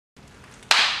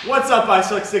What's up,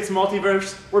 ISUXDIX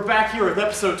Multiverse? We're back here with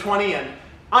episode 20, and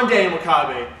I'm Daniel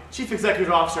Makabe, Chief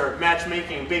Executive Officer of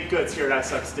Matchmaking and Baked Goods here at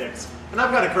ISUXDIX. And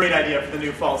I've got a great idea for the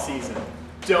new fall season.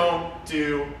 Don't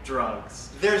do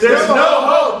drugs. There's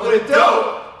no hope with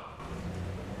dope!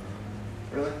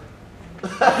 Really?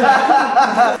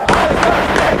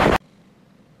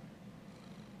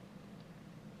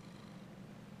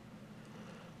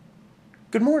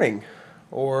 Good morning,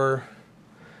 or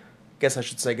I guess I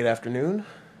should say good afternoon.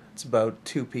 It's about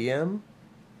 2 p.m.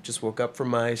 Just woke up from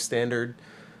my standard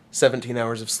 17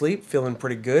 hours of sleep, feeling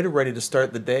pretty good, ready to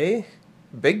start the day.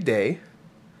 Big day.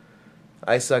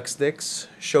 ISUXDIX,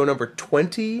 show number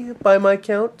 20 by my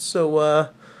count,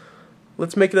 so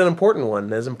let's make it an important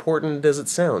one, as important as it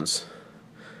sounds.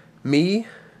 Me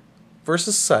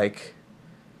versus Psych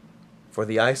for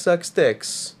the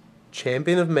ISUXDIX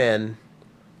Champion of Men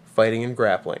Fighting and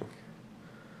Grappling.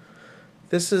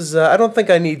 This is, I don't think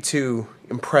I need to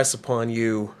impress upon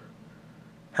you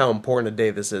how important a day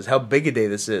this is, how big a day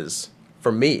this is for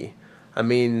me. I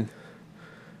mean,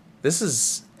 this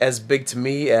is as big to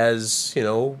me as, you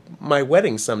know, my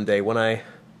wedding someday when I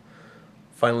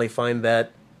finally find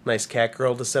that nice cat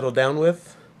girl to settle down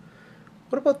with.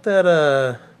 What about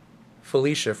that,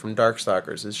 Felicia from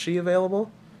Darkstalkers? Is she available?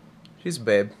 She's a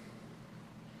babe.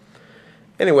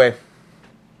 Anyway,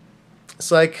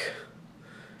 it's like,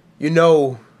 you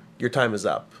know your time is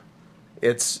up.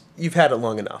 You've had it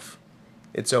long enough.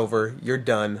 It's over. You're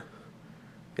done.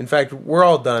 In fact, we're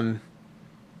all done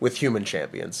with human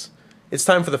champions. It's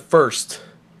time for the first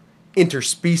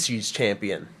interspecies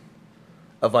champion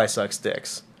of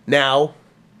ISUXDIX. Now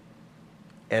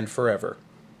and forever.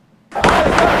 Dick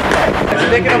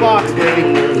in a box, baby.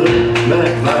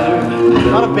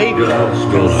 Not a baby, though.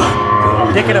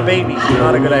 Dick in a baby.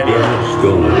 Not a good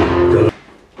idea.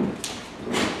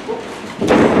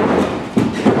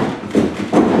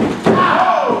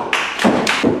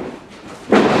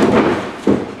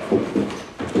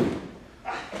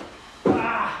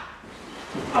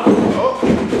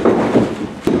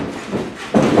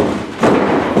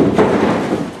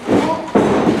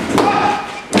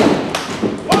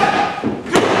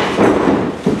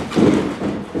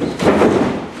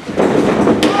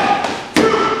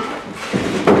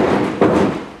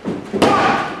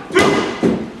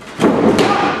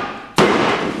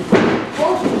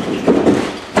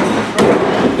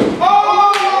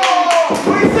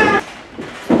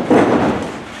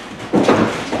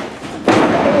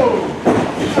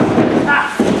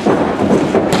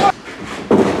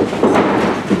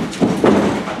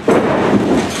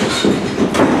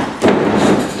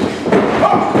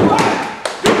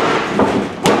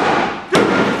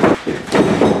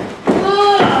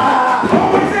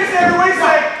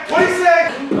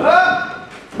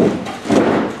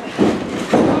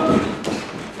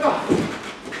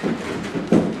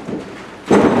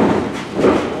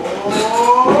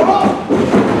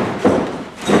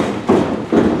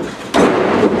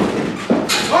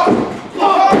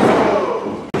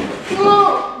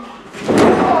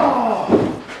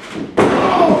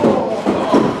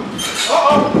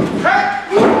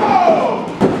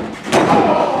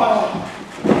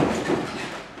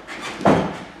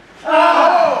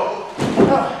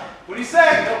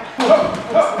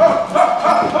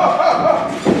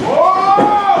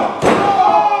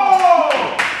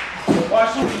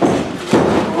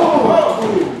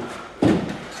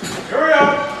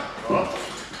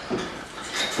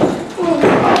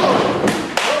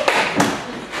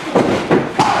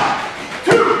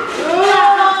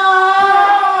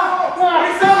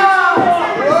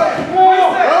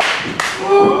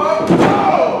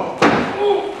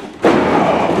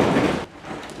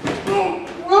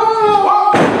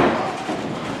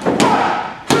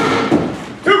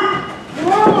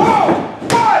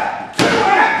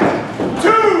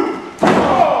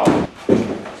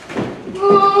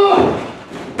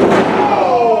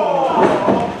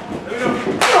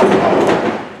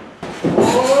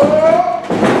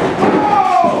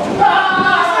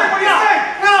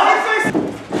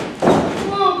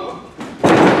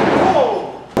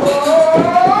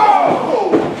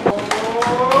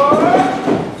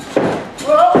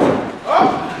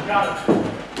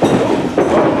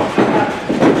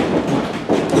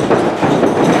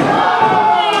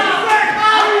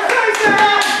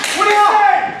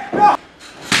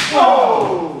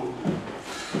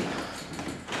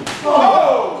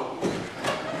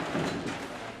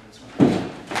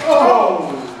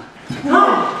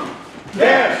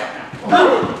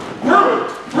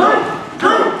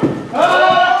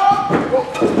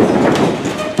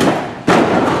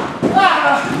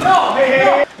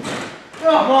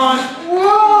 Come on.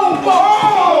 Whoa!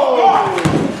 Whoa!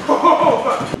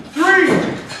 Whoa!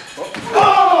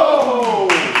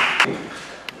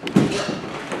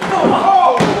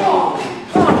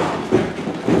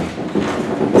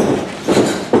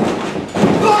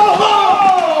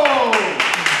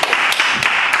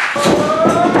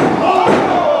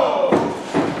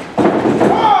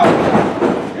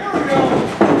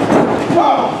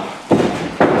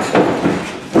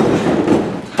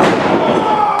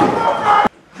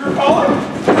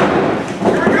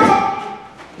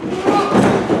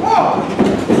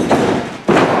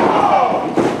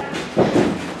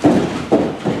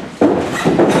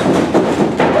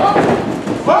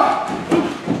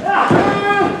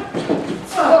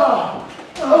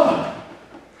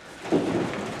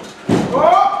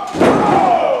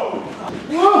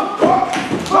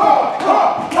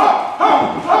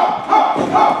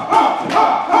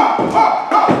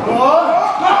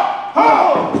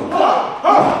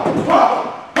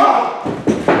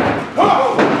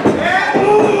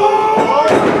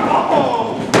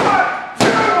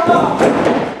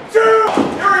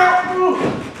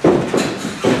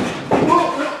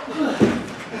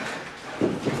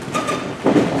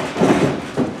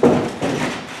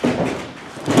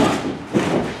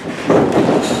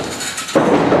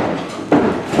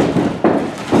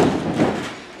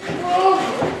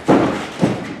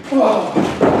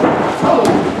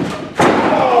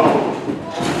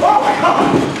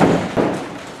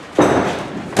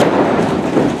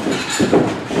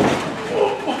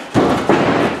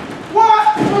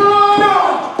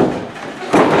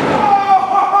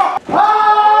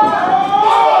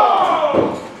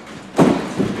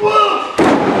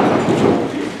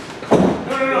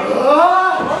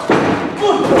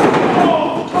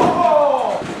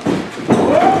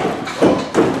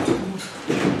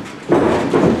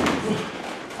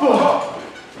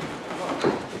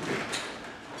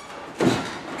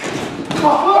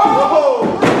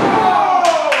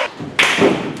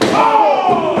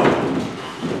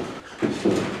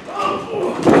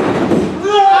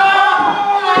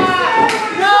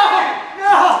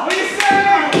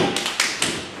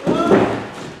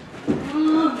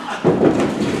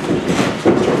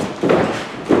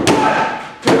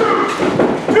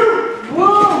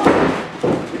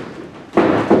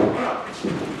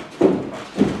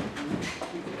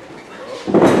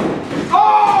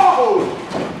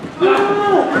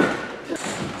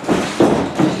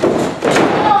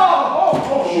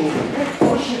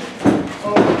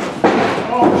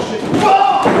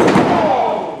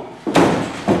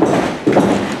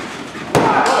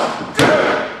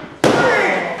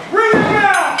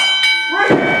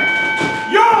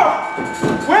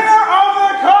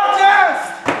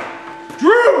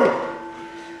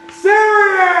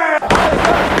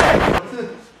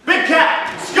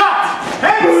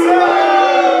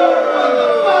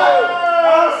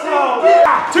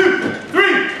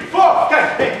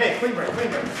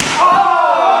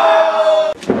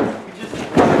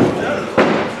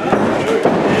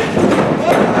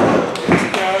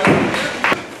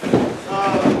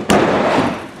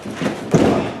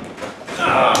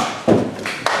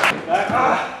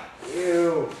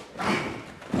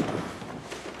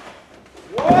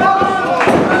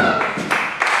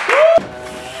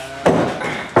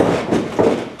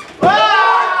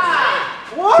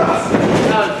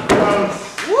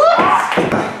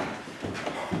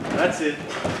 That's it.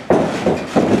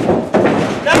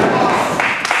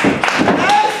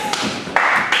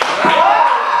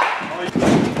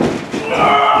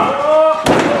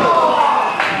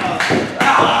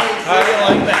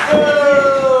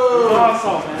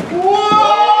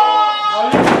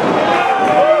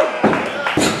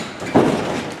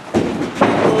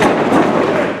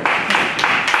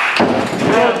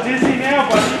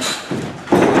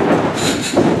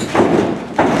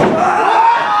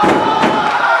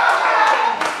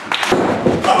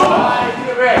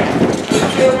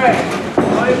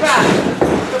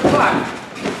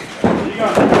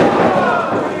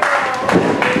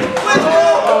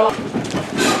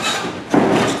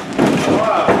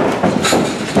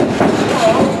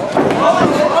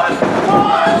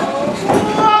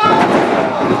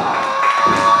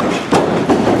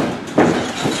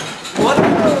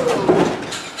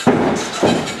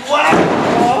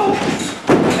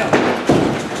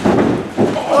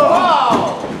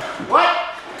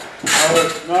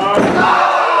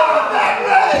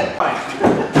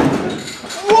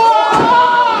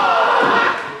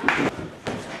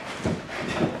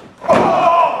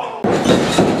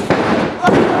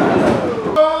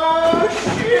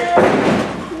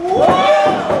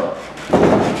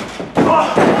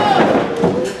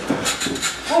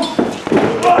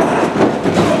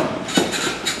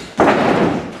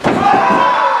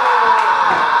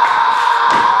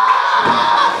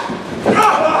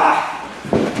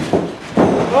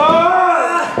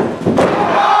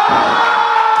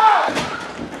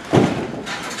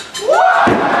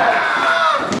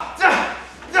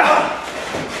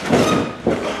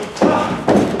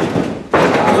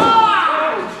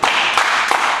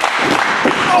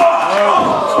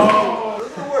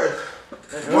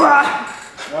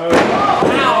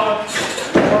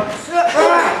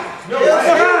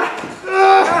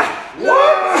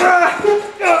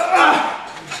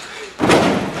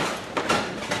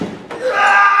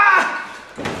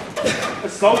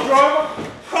 Assault driver?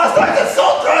 Prospect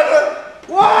assault driver!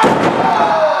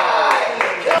 What?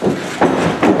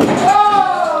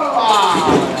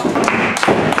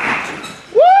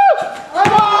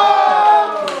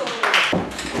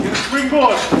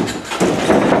 Springboard!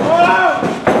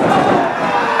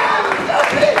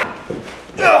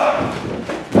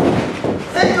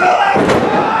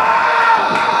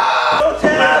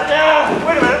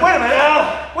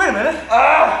 Wait a minute.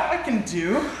 I can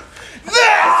do this!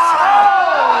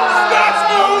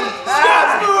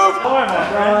 Scott's move! Boy, my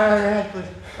friend.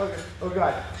 Okay. Oh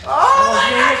god.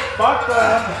 Fuck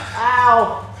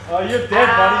Ow! Oh, you're dead,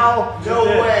 buddy. No You're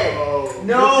dead. way. Oh.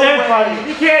 No You're dead, way. buddy.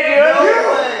 You can't do it. No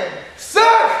way.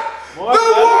 Suck What? the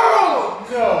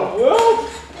world! No.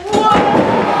 World?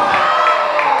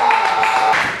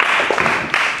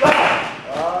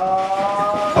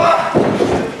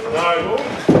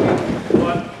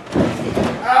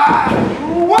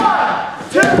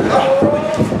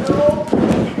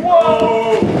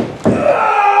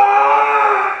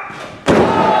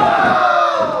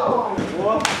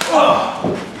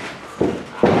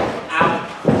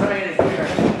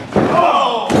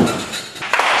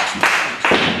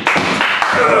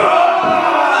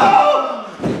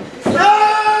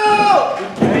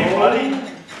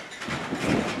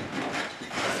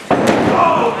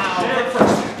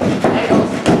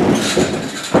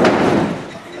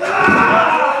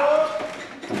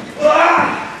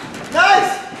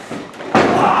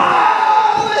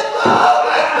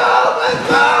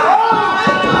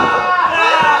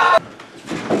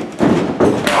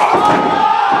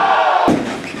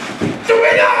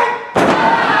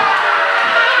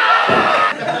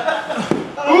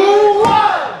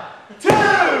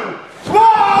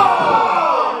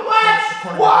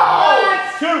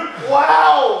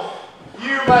 Oh!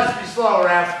 You must be slow,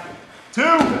 Ref. 2.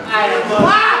 What?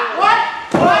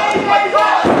 Oh my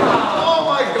god! Oh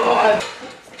my god!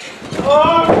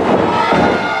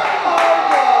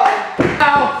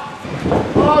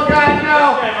 Oh god, no!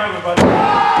 Game over, buddy.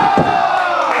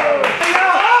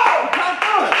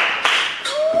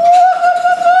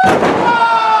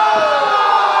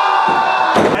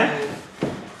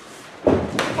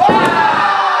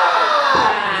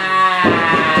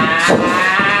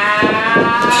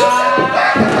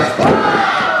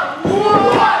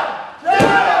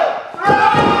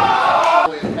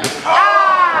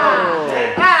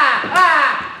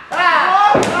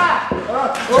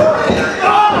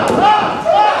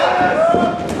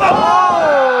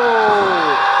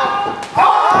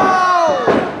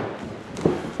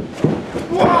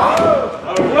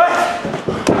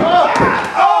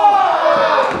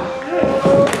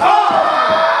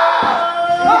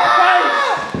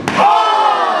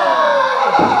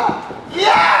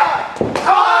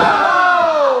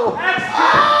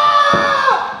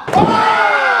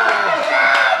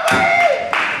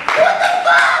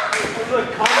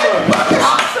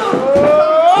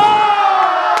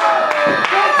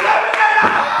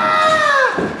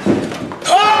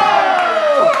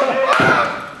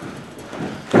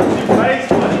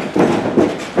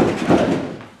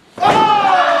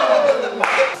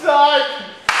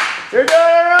 You're doing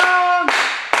it wrong!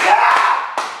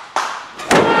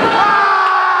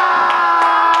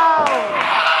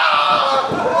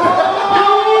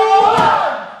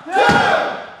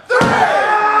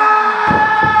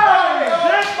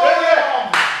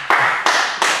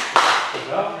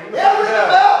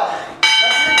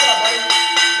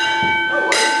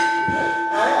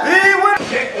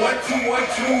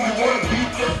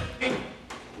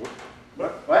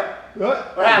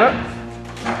 What happened?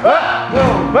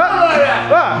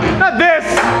 Not this!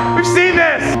 We've seen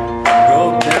this!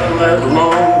 Go down that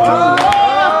long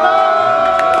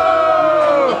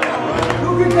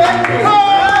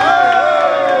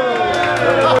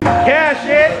Cash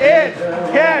it in!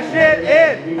 Cash it in!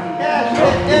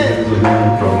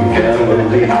 from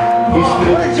Galilee. He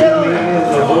spoke to me in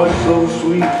a voice so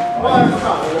sweet.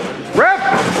 Ref!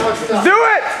 Do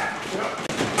it!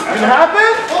 It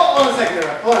happened? Hold on a second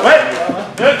there. Hold on.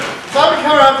 So I've been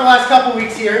coming around for the last couple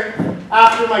weeks here,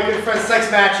 after my good friend Sykes'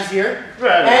 matches here.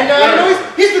 And you know,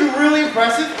 he's been really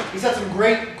impressive. He's had some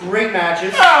great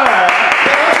matches.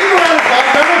 Let's give him a round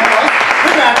of applause.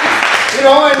 Good matches. You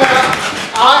know, and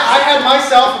I had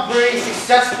myself a pretty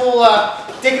successful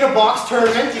Dick in a Box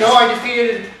tournament. You know, I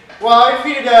defeated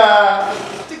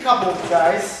a couple of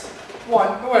guys.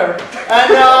 One, or whatever. And,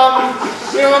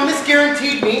 you know, and this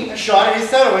guaranteed me a shot at his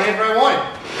title whenever I wanted.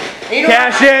 You know,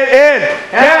 Cash it in!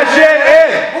 Cash it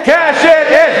in! Cash it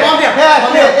in! calm down.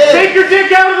 Calm down. Take your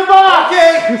dick out of the box!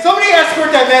 Okay, somebody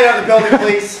escort that man out of the building,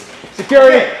 please.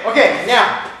 Security! Okay,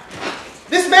 now,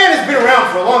 this man has been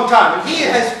around for a long time, and he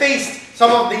has faced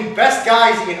some of the best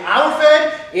guys in our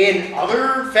Fed, in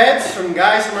other Feds, from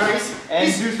guys from Rice.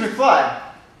 And Zeus McFly.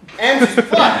 And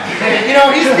you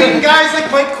know, he's beaten guys like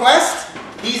Mike Quest.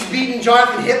 He's beaten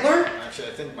Jonathan Hitler. Actually,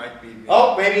 I think Mike beat me.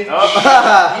 Oh, maybe. Roll!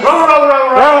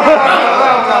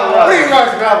 Pretty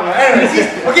guys are anyways,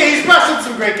 he's wrestled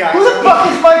some great guys. Who the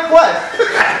fuck is Mike Quest?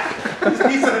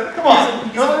 Come on.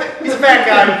 He's a fat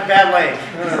guy with a bad leg.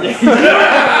 But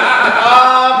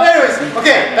anyways,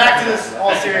 okay, back to this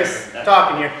all serious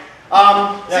talking here.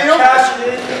 So you know, Cash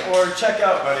it in or check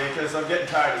out, buddy, because I'm getting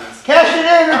tired of this. cash it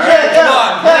in or check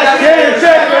out. Cash it in!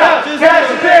 Check it out! Cash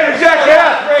it in! Check it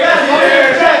out!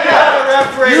 Check out.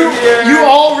 You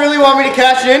all really want me to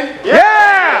cash in?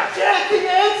 Yeah!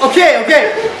 Okay.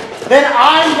 Then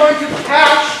I'm going to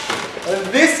cash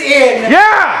this in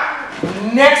Yeah!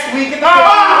 next week at the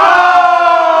Oh!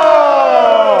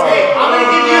 Hey, I'm going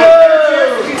to give you a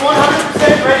chance to be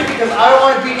 100% ready because I don't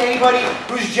want to beat anybody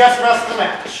who's just wrestled a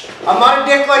match. I'm not a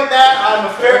dick like that. I'm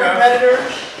a fair competitor.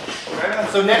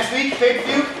 So next week,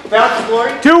 pay-per-view, Bound for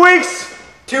Glory. 2 weeks!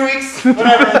 2 weeks,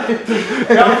 whatever.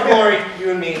 Bound for Glory,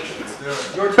 you and me.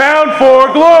 Your turn. Bound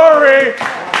for glory!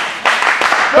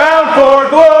 Bound for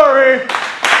glory!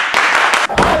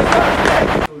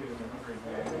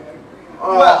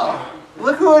 Well,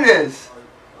 look who it is.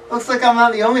 Looks like I'm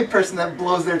not the only person that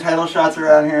blows their title shots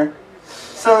around here.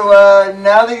 So,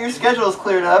 now that your schedule is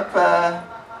cleared up,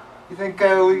 you think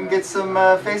we can get some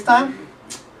FaceTime?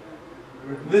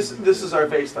 This is our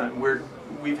FaceTime.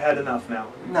 We've had enough now.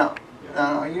 No,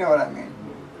 you know what I mean.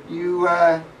 You've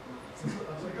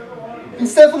been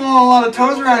stepping on a lot of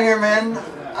toes around here, man.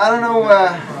 I don't know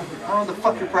what the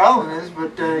fuck your problem is,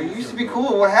 but you used to be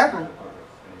cool. What happened?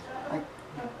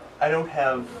 I don't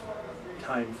have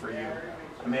time for you.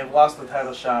 I may have lost the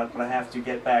title shot, but I have to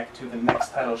get back to the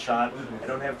next title shot. I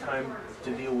don't have time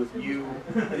to deal with you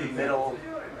in the middle.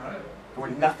 You're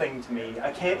nothing to me.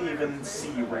 I can't even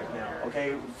see you right now,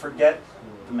 okay? Forget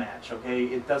the match, okay?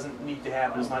 It doesn't need to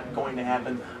happen. It's not going to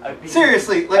happen.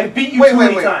 Seriously, like, I beat you too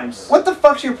many times. What the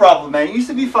fuck's your problem, man? You used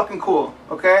to be fucking cool,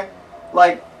 okay?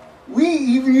 Like, we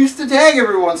even used to tag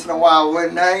every once in a while when,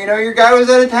 you know, your guy was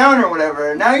out of town or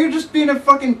whatever. Now you're just being a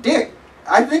fucking dick.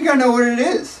 I think I know what it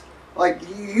is. Like,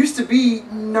 you used to be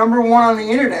 #1 on the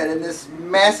internet in this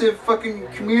massive fucking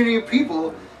community of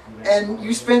people, and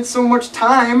you spent so much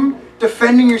time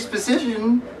defending your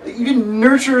position that you didn't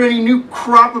nurture any new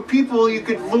crop of people you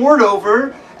could lord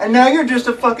over, and now you're just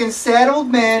a fucking sad old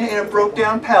man in a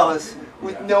broke-down palace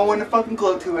with no one to fucking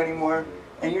gloat to anymore,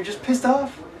 and you're just pissed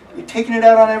off. You're taking it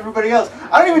out on everybody else.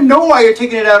 I don't even know why you're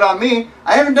taking it out on me.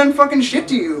 I haven't done fucking shit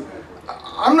to you.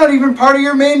 I'm not even part of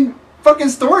your main fucking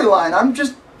storyline. I'm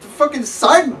just the fucking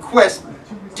side quest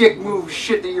dick move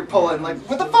shit that you're pulling. Like,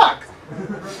 what the fuck?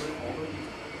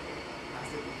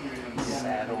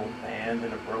 Sad old man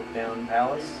in a broke-down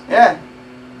palace? Yeah.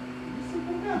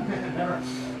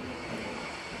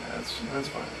 That's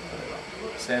fine.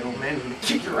 Sad old man who's gonna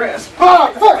kick your ass.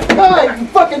 Fuck! Fuck! God! You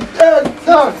fucking...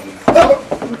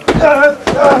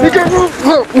 You can move!